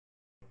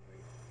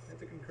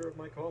care of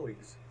my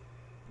colleagues.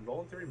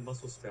 Involuntary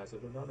muscle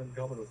spasms are not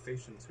uncommon with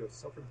patients who have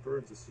suffered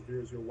burns as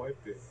severe as your wife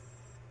did,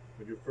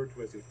 when referred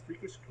to as a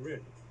freakish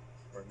grin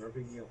or a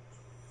nerving yelp.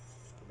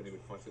 Many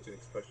would find such an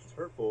expression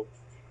hurtful,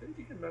 they may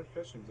be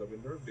manifestations of a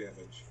nerve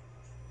damage.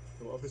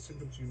 Though other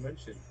symptoms you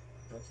mentioned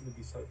not seem to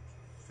be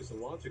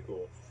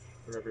physiological,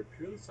 but rather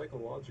purely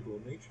psychological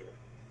in nature.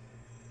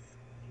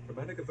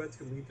 Traumatic events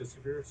can lead to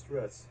severe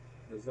stress,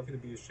 and there's nothing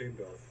to be ashamed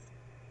of.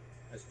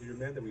 As for your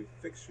man that we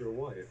fixed your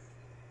wife,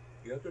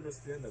 you have to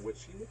understand that what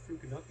she went through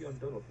cannot be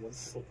undone with one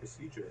simple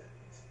procedure.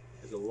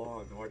 It's a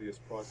long and arduous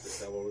process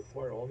that will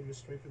require all of your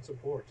strength and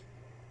support.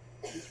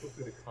 Please feel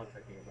free to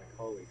contact me and my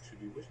colleagues should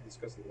you wish to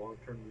discuss the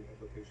long-term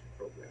rehabilitation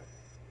program.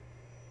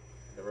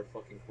 Never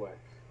fucking quack.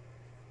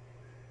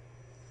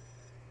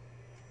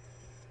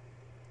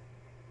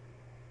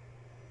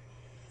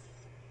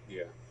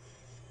 Yeah.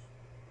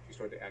 She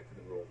started to act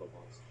in the role of a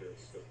monster,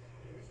 so...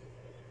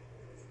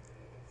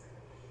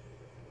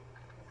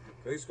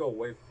 Please go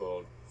away,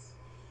 phone.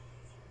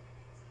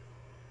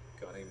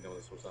 God, I didn't even know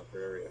this was up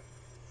area.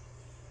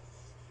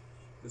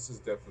 This is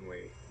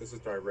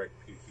direct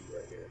PT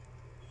right here.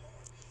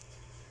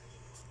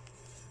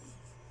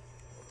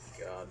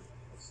 Oh God,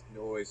 this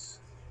noise.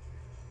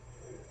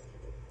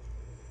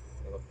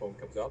 Another phone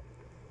comes up.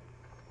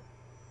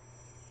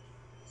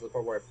 This is the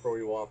part where I throw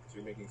you off because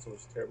you're making so much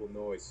terrible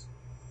noise.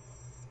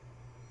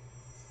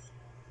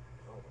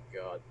 Oh my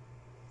God.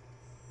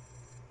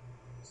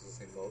 This is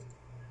the same mode.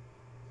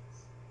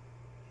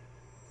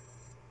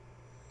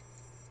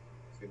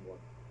 Same one.